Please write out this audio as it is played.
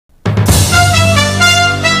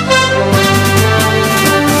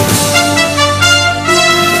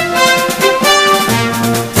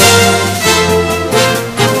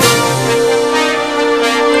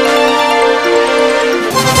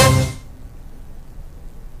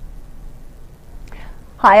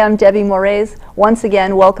Hi, I'm Debbie Moraes. Once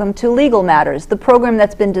again, welcome to Legal Matters, the program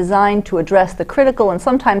that's been designed to address the critical and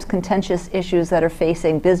sometimes contentious issues that are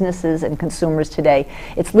facing businesses and consumers today.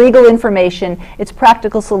 It's legal information, it's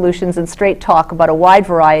practical solutions, and straight talk about a wide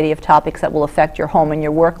variety of topics that will affect your home and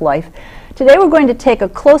your work life. Today we're going to take a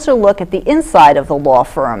closer look at the inside of the law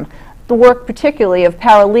firm, the work particularly of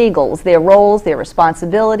paralegals, their roles, their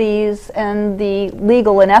responsibilities, and the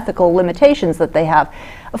legal and ethical limitations that they have.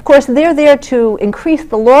 Of course, they're there to increase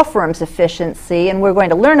the law firm's efficiency, and we're going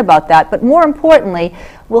to learn about that, but more importantly,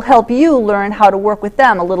 we'll help you learn how to work with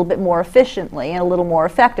them a little bit more efficiently and a little more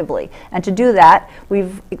effectively. And to do that,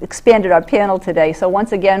 we've expanded our panel today. So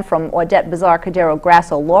once again, from Audette Bazar Cordero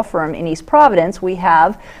Grasso Law Firm in East Providence, we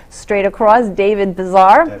have straight across David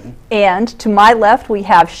Bazar, Debbie. And to my left we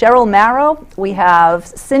have Cheryl Marrow, we have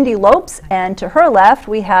Cindy Lopes, and to her left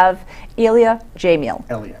we have Elia Jamil.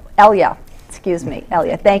 Elia. Excuse me,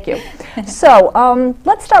 Elia, thank you. So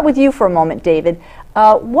let's start with you for a moment, David.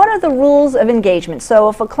 What are the rules of engagement? So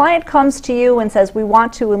if a client comes to you and says, we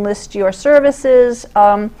want to enlist your services,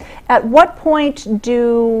 at what point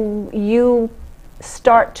do you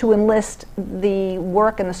start to enlist the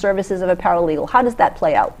work and the services of a paralegal? How does that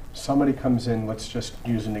play out? Somebody comes in, let's just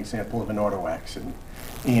use an example of an auto accident,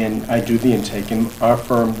 and I do the intake, and our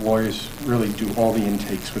firm lawyers really do all the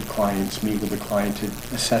intakes with clients, meet with the client to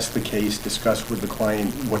assess the case, discuss with the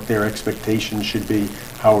client what their expectations should be,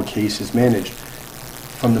 how a case is managed.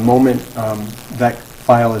 From the moment that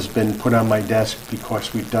file has been put on my desk,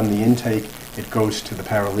 because we've done the intake, it goes to the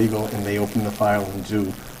paralegal and they open the file and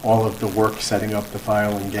do all of the work setting up the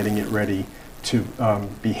file and getting it ready to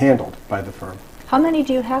be handled by the firm. How many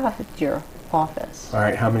do you have at your office? All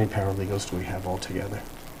right, how many paralegals do we have altogether?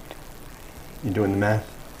 You doing the math?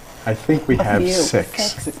 I think we have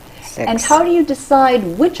six. And how do you decide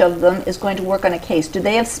which of them is going to work on a case? Do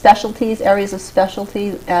they have specialties, areas of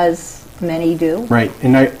specialty, as many do? Right,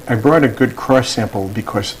 and I brought a good cross sample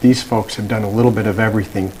because these folks have done a little bit of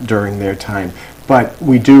everything during their time. But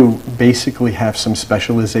we do basically have some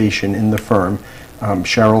specialization in the firm.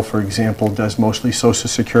 Cheryl, for example, does mostly Social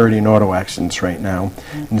Security and auto accidents right now.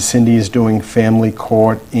 Mm-hmm. And Cindy is doing family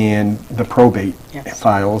court and the probate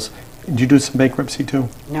files. Did you do some bankruptcy too?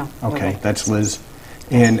 No. Okay, that's Liz.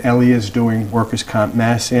 And Ellie is doing workers' comp,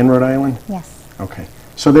 Mass and Rhode Island? Yes. Okay.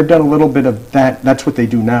 So they've done a little bit of that. That's what they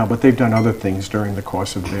do now, but they've done other things during the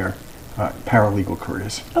course of their paralegal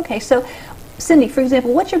careers. Okay, so Cindy, for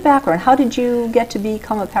example, what's your background? How did you get to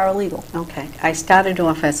become a paralegal? Okay, I started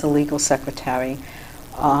off as a legal secretary,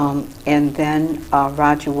 and then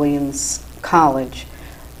Roger Williams College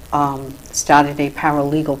started a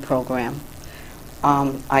paralegal program.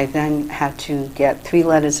 I then had to get 3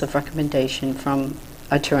 letters of recommendation from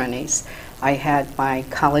attorneys. I had my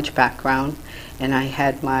college background, and I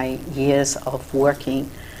had my years of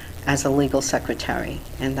working as a legal secretary,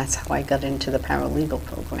 and that's how I got into the paralegal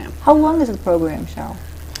program. How long is the program, Cheryl?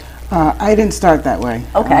 I didn't start that way.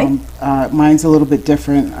 Okay. Mine's a little bit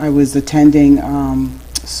different. I was attending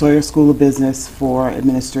Sawyer School of Business for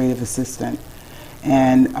administrative assistant,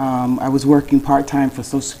 and I was working part-time for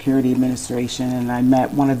Social Security Administration, and I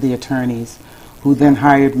met one of the attorneys who then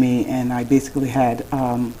hired me, and I basically had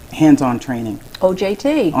hands-on training.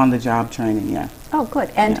 OJT. On-the-job training, yeah. Oh, good.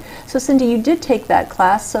 And so, Cindy, you did take that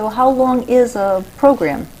class, so how long is a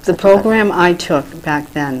program? The program I took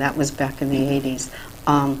back then, that was back in the 80s,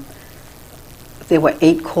 there were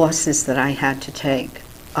 8 courses that I had to take.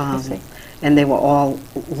 I see. And they were all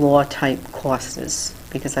law-type courses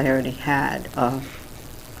because I already had a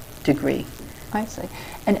degree. I see.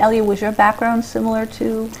 And Ellie, was your background similar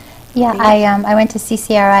to? Yeah, I went to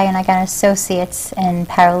CCRI and I got an associate's in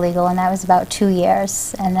paralegal, and that was about 2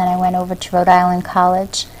 years. And then I went over to Rhode Island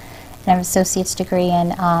College and I have an associate's degree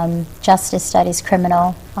in justice studies,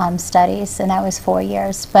 criminal studies, and that was 4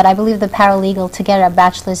 years. But I believe the paralegal, to get a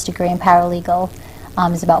bachelor's degree in paralegal,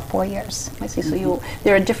 is about 4 years. I see. So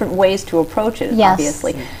there are different ways to approach it, yes.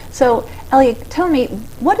 Obviously. So, Ellie, tell me,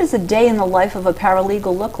 what does a day in the life of a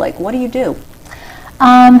paralegal look like? What do you do?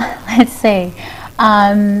 Let's see.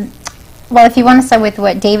 Well, if you want to start with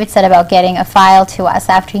what David said about getting a file to us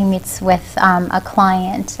after he meets with a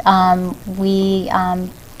client, we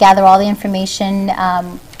gather all the information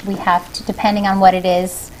we have to, depending on what it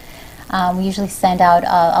is. We usually send out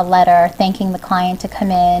a letter thanking the client to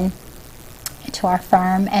come in to our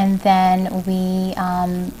firm, and then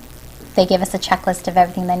they give us a checklist of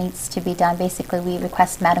everything that needs to be done. Basically, we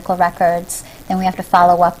request medical records, then we have to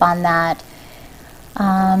follow up on that.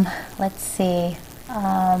 Let's see.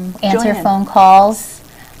 Answer phone calls.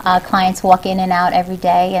 Clients walk in and out every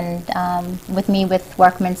day, and with me with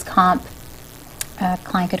workman's comp, a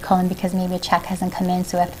client could call in because maybe a check hasn't come in,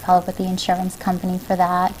 so we have to follow up with the insurance company for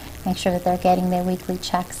that, make sure that they're getting their weekly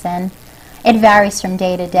checks in. It varies from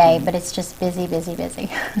day to day, but it's just busy, busy, busy.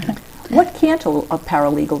 What can't a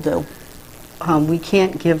paralegal do? We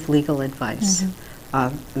can't give legal advice.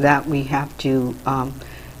 That we have to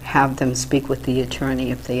have them speak with the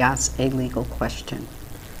attorney if they ask a legal question.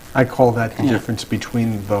 I call that the difference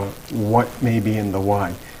between the what maybe and the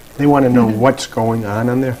why. They want to know what's going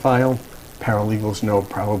on their file. Paralegals know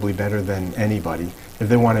probably better than anybody. If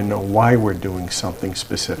they want to know why we're doing something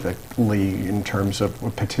specifically in terms of a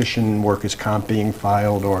petition, workers' comp being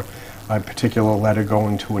filed, or a particular letter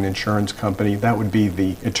going to an insurance company, that would be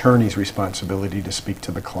the attorney's responsibility to speak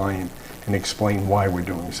to the client and explain why we're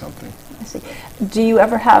doing something. I see. Do you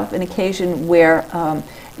ever have an occasion where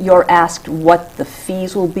you're asked what the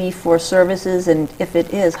fees will be for services, and if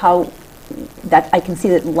it is, how that I can see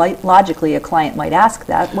that logically a client might ask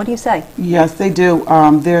that. What do you say? Yes, they do.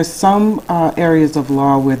 There's some areas of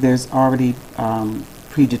law where there's already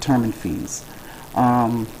predetermined fees.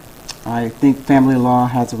 I think family law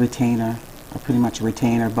has a retainer, pretty much a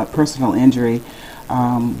retainer, but personal injury,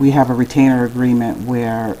 we have a retainer agreement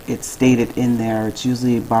where it's stated in there it's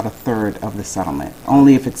usually about 1/3 of the settlement,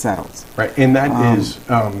 only if it settles. Right, and that is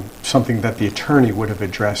something that the attorney would have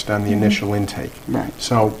addressed on the initial intake. Right.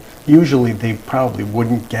 So usually they probably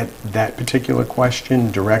wouldn't get that particular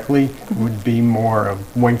question directly. It would be more of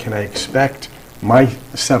when can I expect my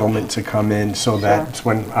settlement to come in, so that's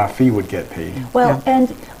when our fee would get paid. Well,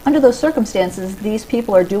 and under those circumstances, these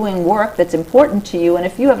people are doing work that's important to you, and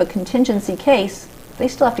if you have a contingency case, they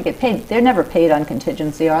still have to get paid. They're never paid on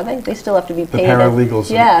contingency, are they? They still have to be The paid. paralegals,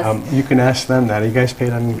 Yes. You can ask them that. Are you guys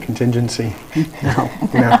paid on contingency? No.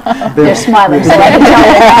 No. They're smiling, so I can tell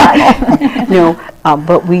you that. No,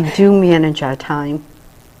 but we do manage our time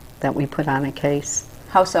that we put on a case.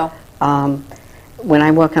 How so? When I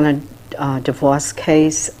work on a divorce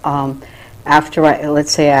case, after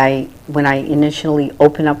when I initially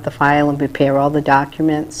open up the file and prepare all the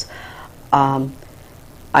documents,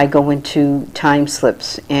 I go into time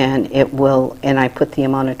slips and I put the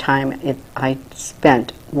amount of time I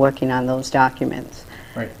spent working on those documents.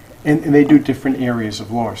 Right. And they do different areas of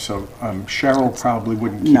law, so Cheryl probably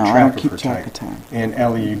wouldn't keep No, I track don't of keep her track time. of time. And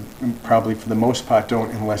Ellie, you probably for the most part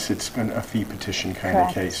don't, unless it's a fee petition kind Correct.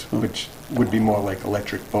 of case, which would be more like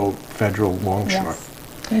electric boat, federal, longshore.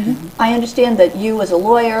 Yes. I understand that you as a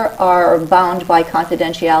lawyer are bound by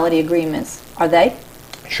confidentiality agreements. Are they?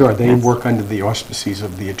 Sure, they work under the auspices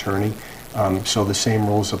of the attorney, so the same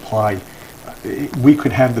rules apply. We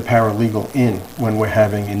could have the paralegal in when we're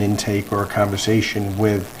having an intake or a conversation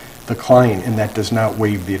with the client, and that does not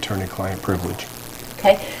waive the attorney-client privilege.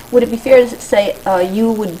 Okay. Would it be fair to say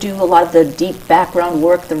you would do a lot of the deep background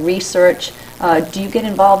work, the research? Do you get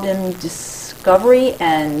involved in discovery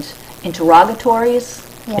and interrogatories?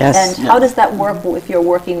 Yes. And how does that work if you're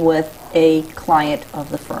working with a client of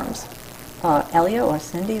the firm's? Elia or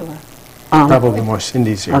Cindy or? Probably more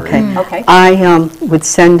Cindy's area. Okay. Okay. I would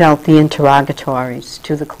send out the interrogatories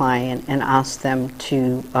to the client and ask them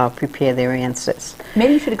to prepare their answers.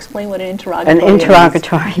 Maybe you should explain what an interrogatory An is.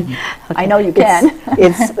 interrogatory. I know you can.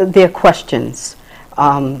 It's their questions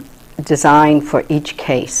designed for each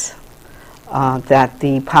case that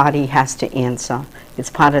the party has to answer. It's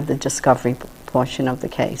part of the discovery portion of the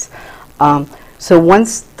case. So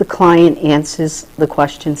once the client answers the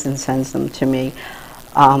questions and sends them to me,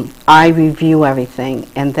 I review everything,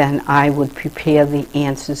 and then I would prepare the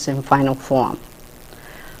answers in final form.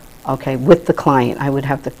 Okay, with the client. I would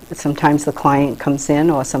have sometimes the client comes in,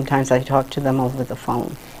 or sometimes I talk to them over the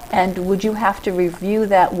phone. And would you have to review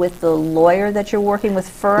that with the lawyer that you're working with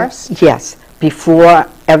first? Yes. Before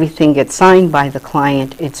everything gets signed by the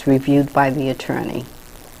client, it's reviewed by the attorney.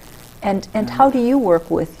 And how do you work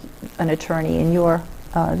with an attorney in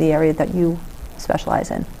the area that you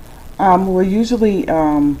specialize in? Well, usually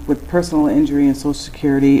with personal injury and Social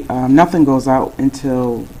Security, nothing goes out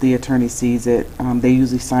until the attorney sees it. They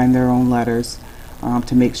usually sign their own letters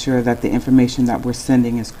to make sure that the information that we're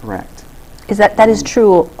sending is correct. That is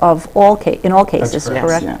true of in all cases, correct.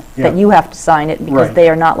 correct? Yes, yeah. That you have to sign it because Right. they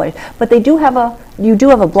are not lawyers. But they do have you do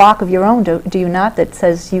have a block of your own, do you not, that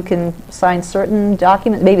says you can sign certain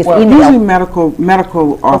documents? Maybe it's Well, Usually email.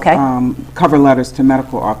 medical Okay. cover letters to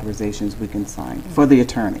medical authorizations we can sign for the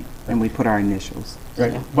attorney, and we put our initials.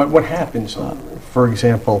 Right. But what happens, for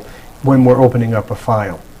example, when we're opening up a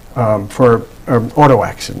file for an auto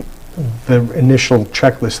accident, the initial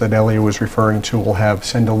checklist that Elliot was referring to will have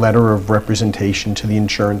send a letter of representation to the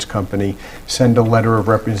insurance company, send a letter of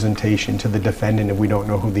representation to the defendant if we don't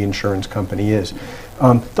know who the insurance company is.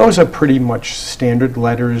 Those are pretty much standard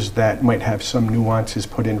letters that might have some nuances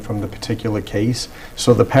put in from the particular case.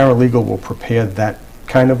 So the paralegal will prepare that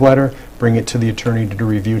kind of letter, bring it to the attorney to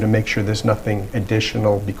review to make sure there's nothing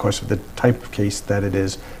additional because of the type of case that it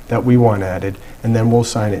is that we want added, and then we'll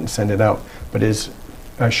sign it and send it out. But as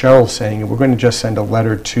Cheryl's saying, we're going to just send a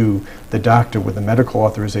letter to the doctor with a medical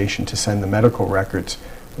authorization to send the medical records.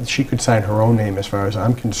 She could sign her own name as far as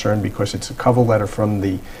I'm concerned because it's a cover letter from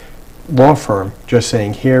the law firm just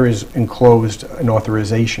saying here is enclosed an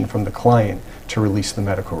authorization from the client to release the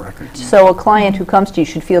medical records. So a client who comes to you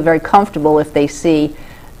should feel very comfortable if they see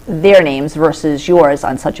their names versus yours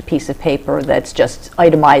on such a piece of paper that's just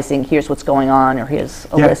itemizing, here's what's going on, or here's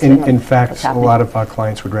a listing. In of fact, what's a happening. lot of our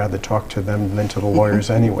clients would rather talk to them than to the lawyers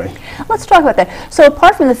anyway. Let's talk about that. So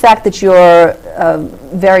apart from the fact that you're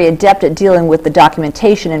very adept at dealing with the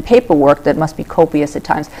documentation and paperwork that must be copious at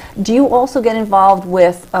times, do you also get involved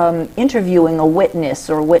with interviewing a witness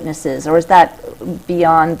or witnesses, or is that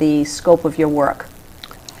beyond the scope of your work?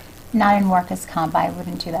 Not in workers' comp, I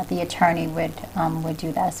wouldn't do that. The attorney would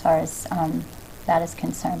do that as far as that is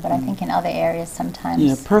concerned. But I think in other areas sometimes.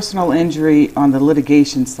 Yeah, personal injury on the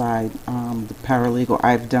litigation side, the paralegal,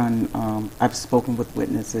 I've spoken with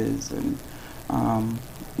witnesses and,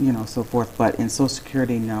 so forth. But in Social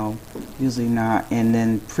Security, no, usually not. And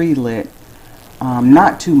then pre-lit,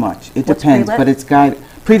 not too much. It What's depends, pre-lit? but it's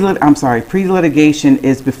pre-litigation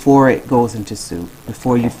is before it goes into suit,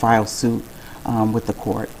 before you file suit with the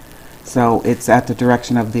court. So it's at the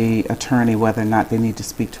direction of the attorney whether or not they need to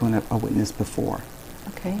speak to a witness before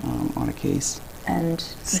on a case. And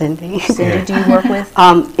Cindy? Cindy, do you work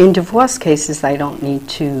with? In divorce cases, I don't need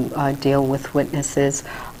to deal with witnesses.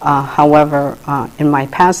 However, in my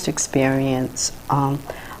past experience,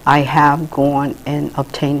 I have gone and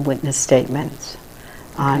obtained witness statements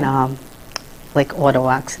on like auto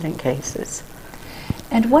accident cases.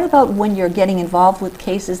 And what about when you're getting involved with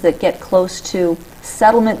cases that get close to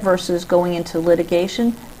settlement versus going into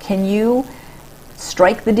litigation? Can you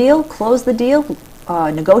strike the deal, close the deal,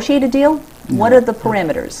 negotiate a deal? No. What are the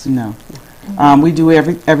parameters? No. We do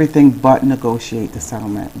everything but negotiate the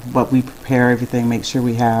settlement. But we prepare everything, make sure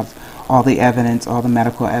we have all the evidence, all the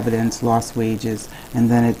medical evidence, lost wages,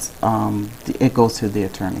 and then it goes to the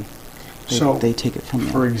attorney. They take it from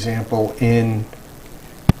there. For example, in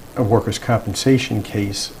a workers' compensation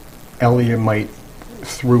case, Elliot might,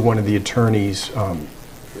 through one of the attorney's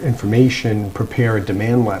information, prepare a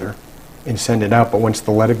demand letter and send it out, but once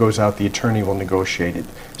the letter goes out, the attorney will negotiate it.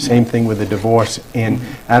 Same thing with a divorce, and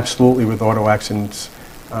absolutely with auto accidents,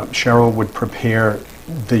 Cheryl would prepare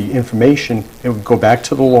the information. It would go back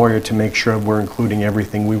to the lawyer to make sure we're including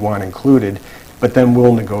everything we want included, but then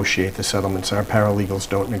we'll negotiate the settlements. Our paralegals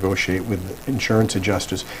don't negotiate with insurance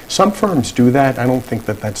adjusters. Some firms do that. I don't think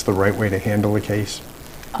that that's the right way to handle a case.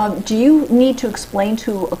 Do you need to explain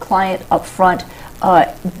to a client up front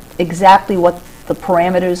exactly what the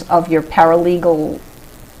parameters of your paralegal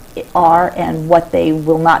are and what they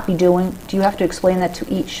will not be doing? Do you have to explain that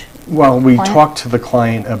to each Well, we client? talk to the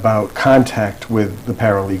client about contact with the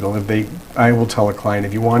paralegal. I will tell a client,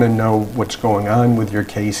 if you want to know what's going on with your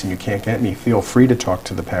case and you can't get me, feel free to talk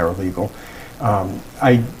to the paralegal.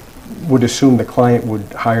 I would assume the client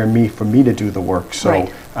would hire me for me to do the work, so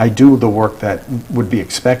Right. I do the work that would be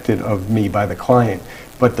expected of me by the client.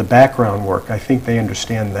 But the background work, I think they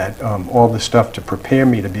understand that all the stuff to prepare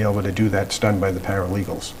me to be able to do that's done by the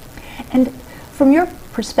paralegals. And from your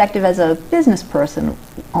perspective as a business person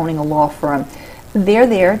owning a law firm, they're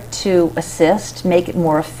there to assist, make it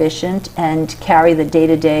more efficient, and carry the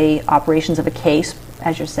day-to-day operations of a case,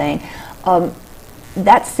 as you're saying.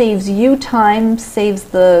 That saves you time, saves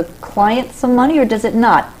the client some money, or does it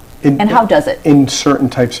not? And how does it? In certain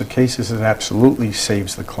types of cases, it absolutely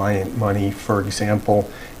saves the client money. For example,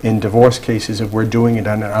 in divorce cases, if we're doing it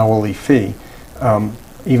on an hourly fee,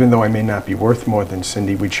 even though I may not be worth more than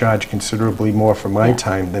Cindy, we charge considerably more for my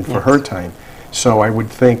time than for her time. So I would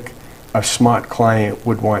think a smart client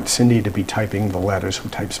would want Cindy to be typing the letters, who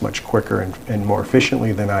types much quicker and more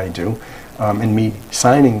efficiently than I do, and me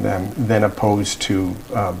signing them, than opposed to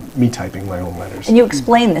me typing my own letters. And you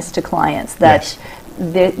explain this to clients, that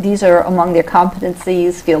these are among their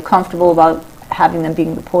competencies, feel comfortable about having them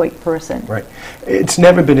being the point person. Right. It's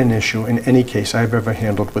never been an issue in any case I've ever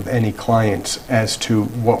handled with any clients as to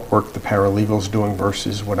what work the paralegal's doing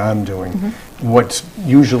versus what I'm doing. What's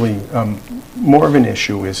usually more of an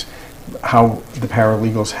issue is how the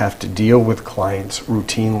paralegals have to deal with clients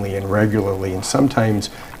routinely and regularly, and sometimes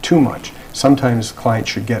too much. Sometimes clients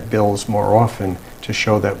should get bills more often to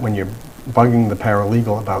show that when you're bugging the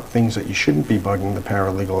paralegal about things that you shouldn't be bugging the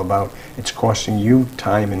paralegal about, it's costing you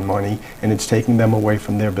time and money, and it's taking them away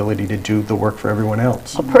from their ability to do the work for everyone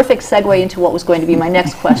else. A perfect segue into what was going to be my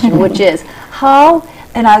next question, which is how,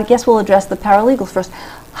 and I guess we'll address the paralegals first,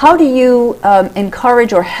 how do you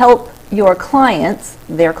encourage or help your clients,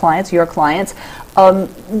 their clients, your clients,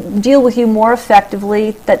 deal with you more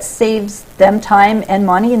effectively that saves them time and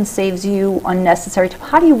money and saves you unnecessary time?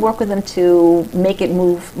 How do you work with them to make it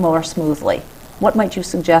move more smoothly? What might you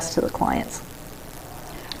suggest to the clients?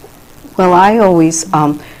 Well, I always,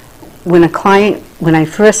 when I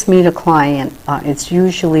first meet a client, it's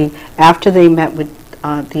usually after they met with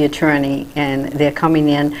the attorney and they're coming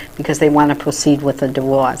in because they want to proceed with a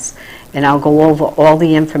divorce. And I'll go over all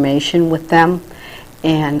the information with them,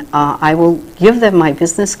 and I will give them my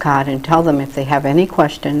business card and tell them if they have any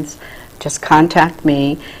questions, just contact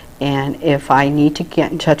me, and if I need to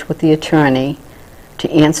get in touch with the attorney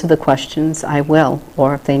to answer the questions, I will.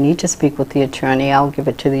 Or if they need to speak with the attorney, I'll give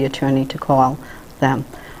it to the attorney to call them.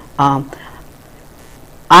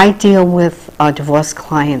 I deal with divorce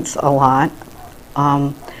clients a lot.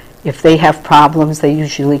 If they have problems, they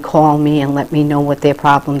usually call me and let me know what their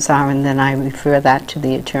problems are, and then I refer that to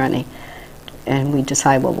the attorney, and we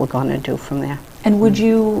decide what we're going to do from there. And would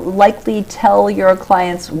you likely tell your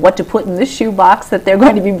clients what to put in the shoebox that they're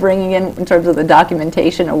going to be bringing in terms of the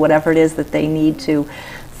documentation or whatever it is that they need to,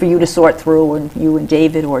 for you to sort through, and you and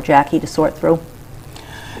David or Jackie to sort through?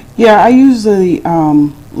 Yeah, I usually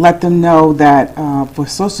let them know that for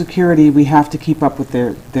Social Security we have to keep up with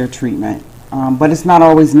their treatment. But it's not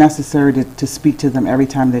always necessary to speak to them every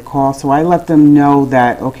time they call. So I let them know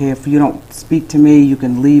that, okay, if you don't speak to me, you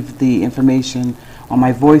can leave the information on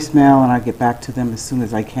my voicemail and I'll get back to them as soon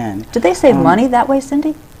as I can. Do they save money that way,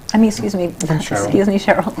 Cindy? I mean, excuse me, Cheryl. excuse me,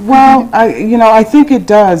 Cheryl. Well, I think it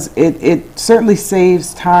does. It certainly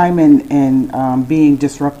saves time and being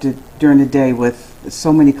disrupted during the day with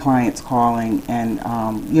so many clients calling and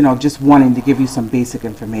just wanting to give you some basic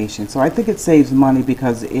information. So I think it saves money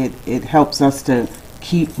because it helps us to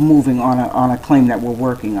keep moving on a claim that we're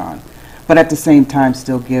working on, but at the same time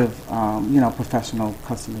still give professional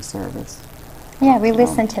customer service. Yeah, we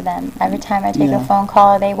listen to them. Every time I take a phone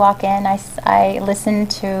call or they walk in, I listen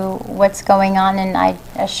to what's going on, and I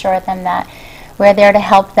assure them that we're there to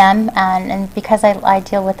help them. And because I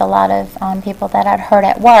deal with a lot of people that are hurt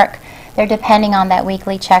at work, they're depending on that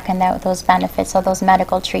weekly check and those benefits or those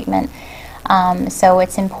medical treatment. So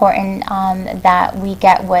it's important that we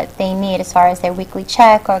get what they need as far as their weekly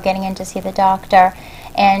check or getting in to see the doctor,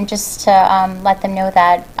 and just to let them know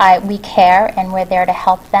that we care and we're there to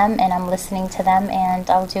help them, and I'm listening to them, and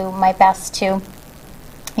I'll do my best to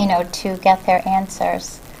get their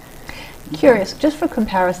answers. Curious, just for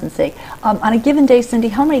comparison's sake, on a given day, Cindy,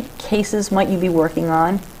 how many cases might you be working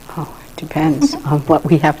on? Oh, it depends on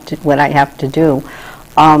what I have to do.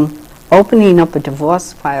 Opening up a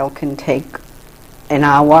divorce file can take an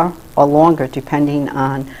hour or longer, depending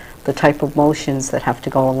on the type of motions that have to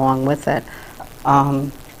go along with it. I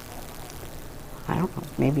don't know,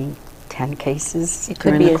 maybe 10 cases It could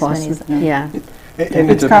during be the as course many of as the- yeah. And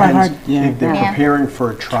It's it kinda depends. hard, yeah. If they're Yeah. preparing for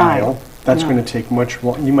a trial, that's Yeah. going to take much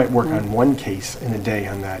longer. You might work on one case in a day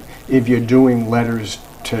on that. If you're doing letters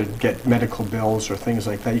to get medical bills or things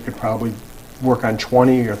like that, you could probably work on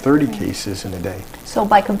 20 or 30 cases in a day. So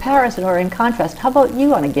by comparison or in contrast, how about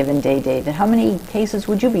you on a given day, David? How many cases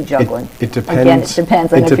would you be juggling? It depends. Again, it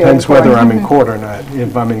depends on It if you're depends in court. whether I'm in court or not.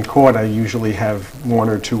 If I'm in court, I usually have 1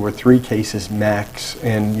 or 2 or 3 cases max,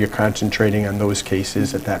 and you're concentrating on those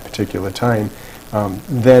cases at that particular time.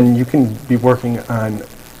 Then you can be working on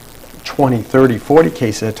 20, 30, 40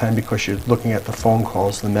 cases at a time because you're looking at the phone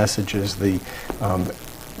calls, the messages, the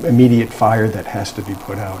immediate fire that has to be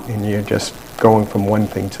put out, and you're just going from one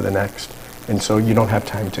thing to the next. And so you don't have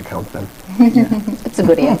time to count them. That's a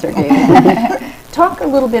good answer, David. Talk a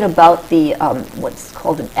little bit about the what's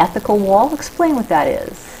called an ethical wall. Explain what that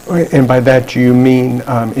is. And by that, do you mean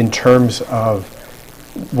in terms of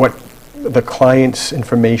what the client's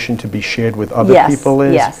information to be shared with other Yes, people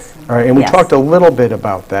is? yes, All right, and we yes. talked a little bit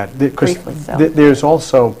about that. Because Briefly so. there's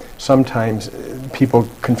also sometimes people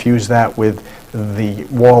confuse that with the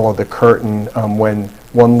wall or the curtain when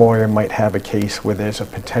one lawyer might have a case where there's a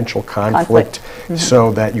potential conflict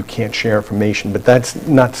so that you can't share information, but that's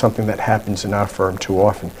not something that happens in our firm too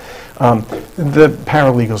often. The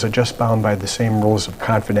paralegals are just bound by the same rules of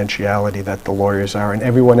confidentiality that the lawyers are, and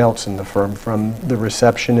everyone else in the firm, from the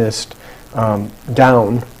receptionist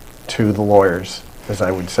down to the lawyers, as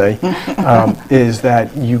I would say, is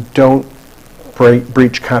that you don't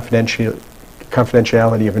breach confidentiality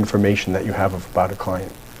confidentiality of information that you have about a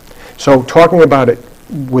client. So talking about it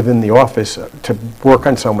within the office, to work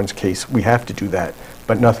on someone's case, we have to do that,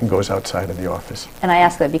 but nothing goes outside of the office. And I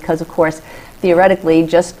ask that because, of course, theoretically,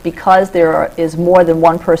 just because there is more than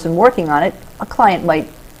one person working on it, a client might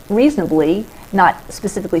reasonably not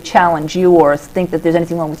specifically challenge you or think that there's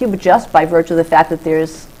anything wrong with you, but just by virtue of the fact that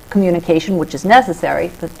there's communication, which is necessary,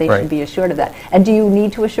 that they Right. should be assured of that. And do you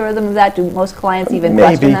need to assure them of that? Do most clients even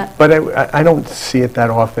question that? Maybe, but I don't see it that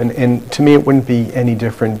often. And to me, it wouldn't be any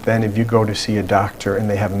different than if you go to see a doctor and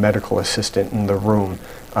they have a medical assistant in the room.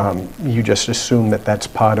 You just assume that that's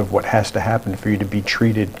part of what has to happen for you to be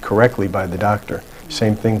treated correctly by the doctor.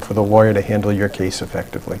 Same thing for the lawyer to handle your case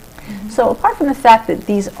effectively. So apart from the fact that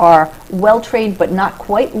these are well-trained but not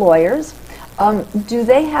quite lawyers, do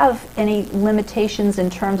they have any limitations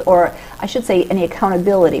in terms, or I should say any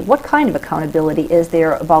accountability? What kind of accountability is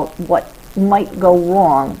there about what might go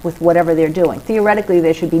wrong with whatever they're doing? Theoretically,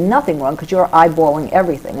 there should be nothing wrong because you're eyeballing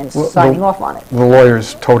everything and signing off on it. The lawyer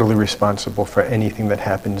is totally responsible for anything that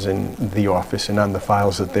happens in the office and on the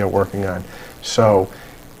files that they're working on. So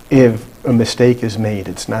if a mistake is made,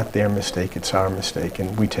 it's not their mistake, it's our mistake,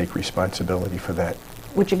 and we take responsibility for that.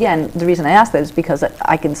 Which again, the reason I ask that is because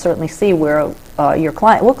I can certainly see where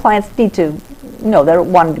clients need to know, they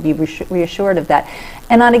want to be reassured of that.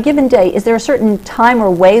 And on a given day, is there a certain time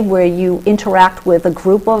or way where you interact with a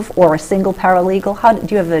group of or a single paralegal?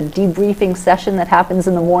 Do you have a debriefing session that happens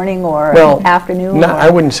in the morning or afternoon? No, I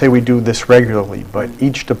wouldn't say we do this regularly, but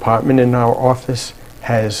each department in our office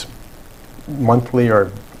has monthly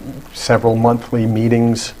or several monthly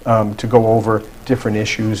meetings to go over different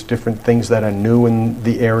issues, different things that are new in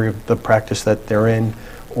the area of the practice that they're in,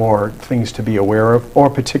 or things to be aware of, or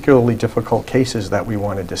particularly difficult cases that we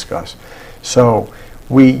want to discuss. So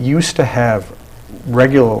we used to have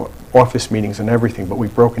regular office meetings and everything, but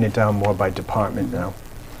we've broken it down more by department now.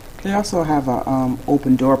 They also have a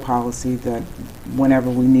open door policy that whenever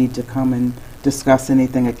we need to come and discuss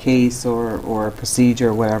anything, a case or a procedure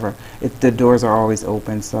or whatever, the doors are always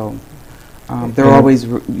open. So they're always,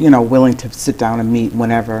 willing to sit down and meet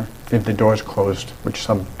whenever. If the door's closed, which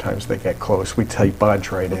sometimes they get closed, we tell you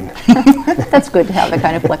barge right in. That's good to have that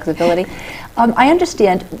kind of flexibility. I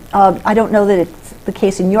understand, I don't know that it's the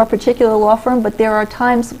case in your particular law firm, but there are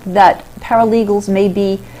times that paralegals may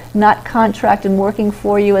be not contracted and working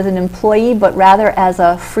for you as an employee, but rather as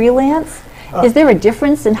a freelance. Is there a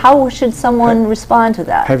difference, and how should someone respond to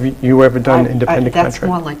that? Have you ever done independent That's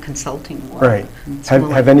contract? more like consulting work. Right. It's more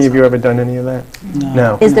like Have any of you consulting. ever done any of that?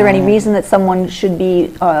 No. Is there any reason that someone should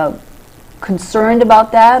be concerned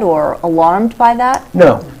about that or alarmed by that?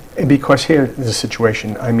 No, because here is a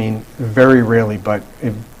situation, I mean, very rarely, but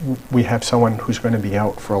if we have someone who's going to be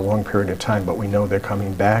out for a long period of time, but we know they're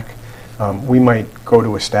coming back, we might go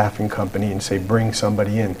to a staffing company and say, bring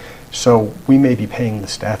somebody in. So we may be paying the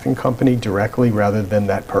staffing company directly rather than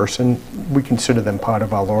that person. We consider them part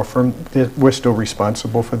of our law firm. We're still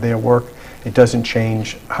responsible for their work. It doesn't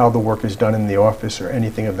change how the work is done in the office or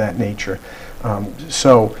anything of that nature.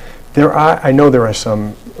 So I know there are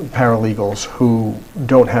some paralegals who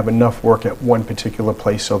don't have enough work at one particular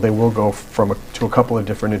place, so they will go to a couple of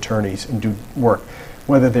different attorneys and do work.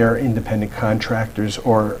 Whether they're independent contractors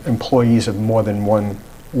or employees of more than one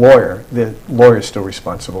lawyer, the lawyer is still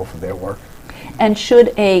responsible for their work. And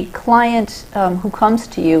should a client who comes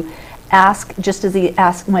to you ask, just as he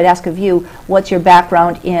might ask of you, what's your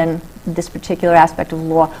background in this particular aspect of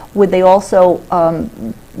law, would they also,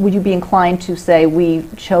 would you be inclined to say,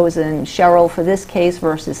 we've chosen Cheryl for this case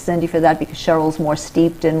versus Cindy for that because Cheryl's more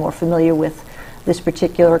steeped and more familiar with this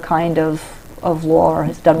particular kind of law or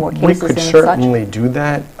has done more cases We could and such? certainly do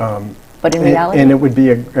that. But in reality? And it would be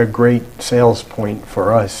a great sales point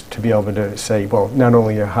for us to be able to say, well, not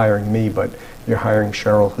only you're hiring me, but you're hiring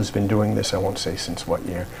Cheryl, who's been doing this, I won't say since what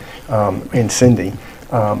year, and Cindy,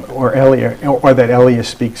 or Elia, or that Elia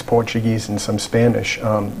speaks Portuguese and some Spanish.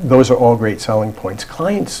 Those are all great selling points.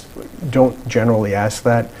 Clients don't generally ask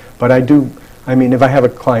that, but I do. I mean, if I have a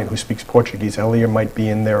client who speaks Portuguese, Elia might be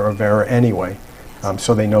in there or Vera anyway,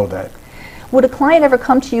 so they know that. Would a client ever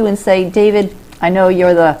come to you and say, David, I know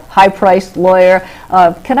you're the high-priced lawyer.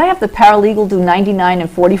 Can I have the paralegal do 99 and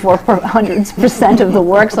 44% of the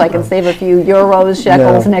work so I can save a few euros,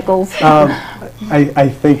 shekels, nickels? I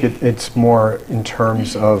think it's more in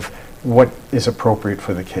terms of what is appropriate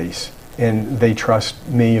for the case. And they trust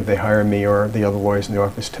me, if they hire me or the other lawyers in the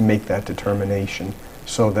office, to make that determination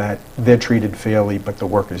so that they're treated fairly but the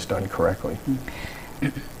work is done correctly.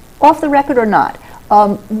 Off the record or not,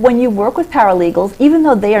 when you work with paralegals, even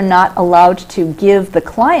though they are not allowed to give the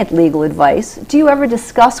client legal advice, do you ever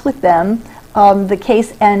discuss with them the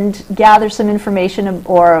case and gather some information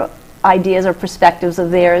or ideas or perspectives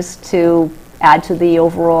of theirs to add to the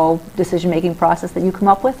overall decision-making process that you come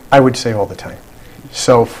up with? I would say all the time.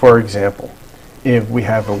 So, for example, if we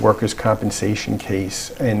have a workers' compensation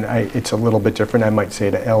case, and it's a little bit different, I might say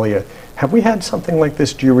to Elia, have we had something like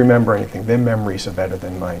this? Do you remember anything? Their memories are better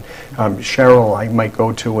than mine. Cheryl, I might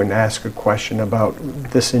go to and ask a question about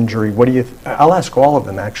this injury. What do you, I'll ask all of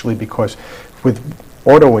them actually, because with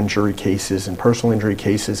auto injury cases and personal injury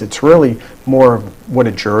cases, it's really more of what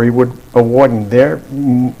a jury would award, and they're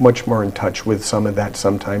much more in touch with some of that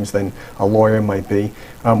sometimes than a lawyer might be.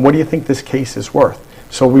 What do you think this case is worth?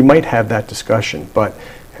 So we might have that discussion, but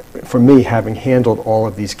for me, having handled all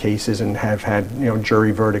of these cases and have had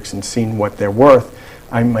jury verdicts and seen what they're worth,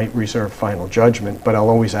 I might reserve final judgment, but I'll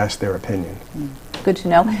always ask their opinion. Good to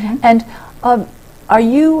know. And are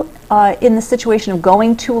you in the situation of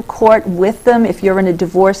going to a court with them if you're in a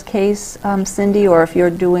divorce case, Cindy, or if you're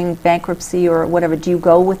doing bankruptcy or whatever? Do you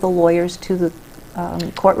go with the lawyers to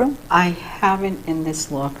the courtroom? I haven't in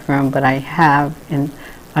this law firm, but I have in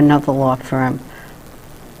another law firm.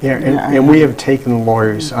 Yeah, and we have taken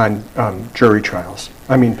lawyers on jury trials,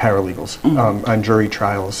 paralegals, on jury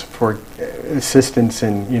trials for assistance,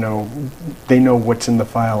 and, they know what's in the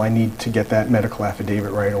file. I need to get that medical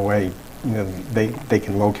affidavit right away. They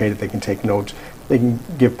can locate it, they can take notes, they can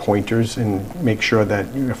give pointers and make sure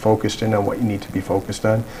that you're focused in on what you need to be focused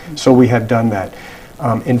on. So we have done that.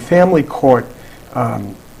 In family court,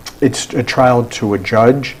 it's a trial to a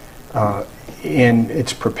judge, and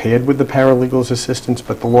it's prepared with the paralegal's assistance,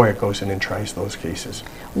 but the lawyer goes in and tries those cases.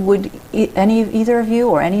 Would either of you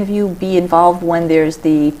or any of you be involved when there's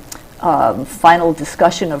the final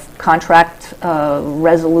discussion of contract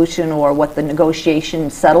resolution or what the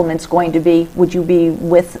negotiation settlement's going to be? Would you be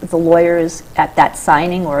with the lawyers at that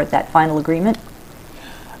signing or at that final agreement?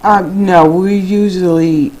 No, we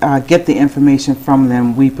usually get the information from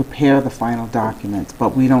them. We prepare the final documents,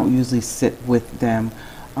 but we don't usually sit with them.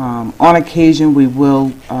 On occasion, we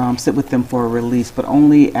will sit with them for a release, but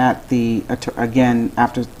only at again,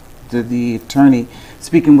 after the attorney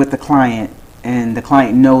speaking with the client, and the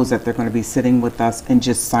client knows that they're going to be sitting with us and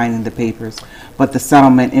just signing the papers. But the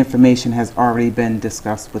settlement information has already been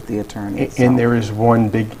discussed with the attorney. And there is one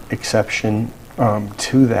big exception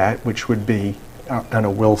to that, which would be on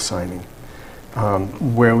a will signing,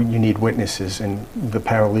 where you need witnesses, and the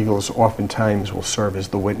paralegals oftentimes will serve as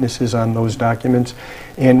the witnesses on those documents.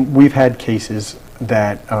 And we've had cases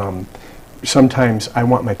that sometimes I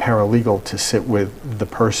want my paralegal to sit with the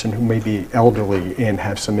person who may be elderly and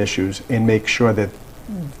have some issues and make sure that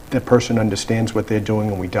the person understands what they're doing,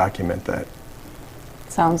 and we document that.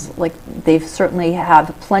 Sounds like they certainly have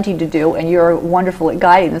plenty to do, and you're wonderful at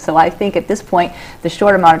guiding them. So I think at this point, the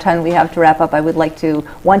short amount of time we have to wrap up, I would like to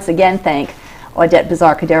once again thank Audette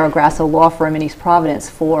Bizarre-Cadero Grasso Law Firm in East Providence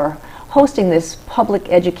for hosting this public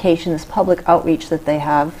education, this public outreach that they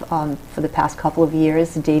have for the past couple of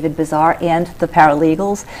years. David Bizarre and the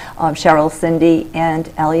paralegals, Cheryl, Cindy,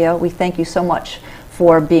 and Elia, we thank you so much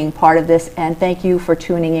for being part of this, and thank you for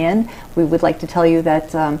tuning in. We would like to tell you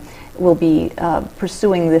that we'll be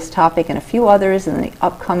pursuing this topic and a few others in the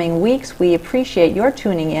upcoming weeks. We appreciate your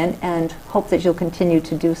tuning in and hope that you'll continue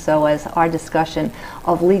to do so as our discussion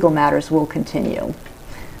of legal matters will continue.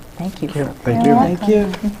 Thank you. Thank you. Thank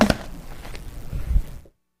you.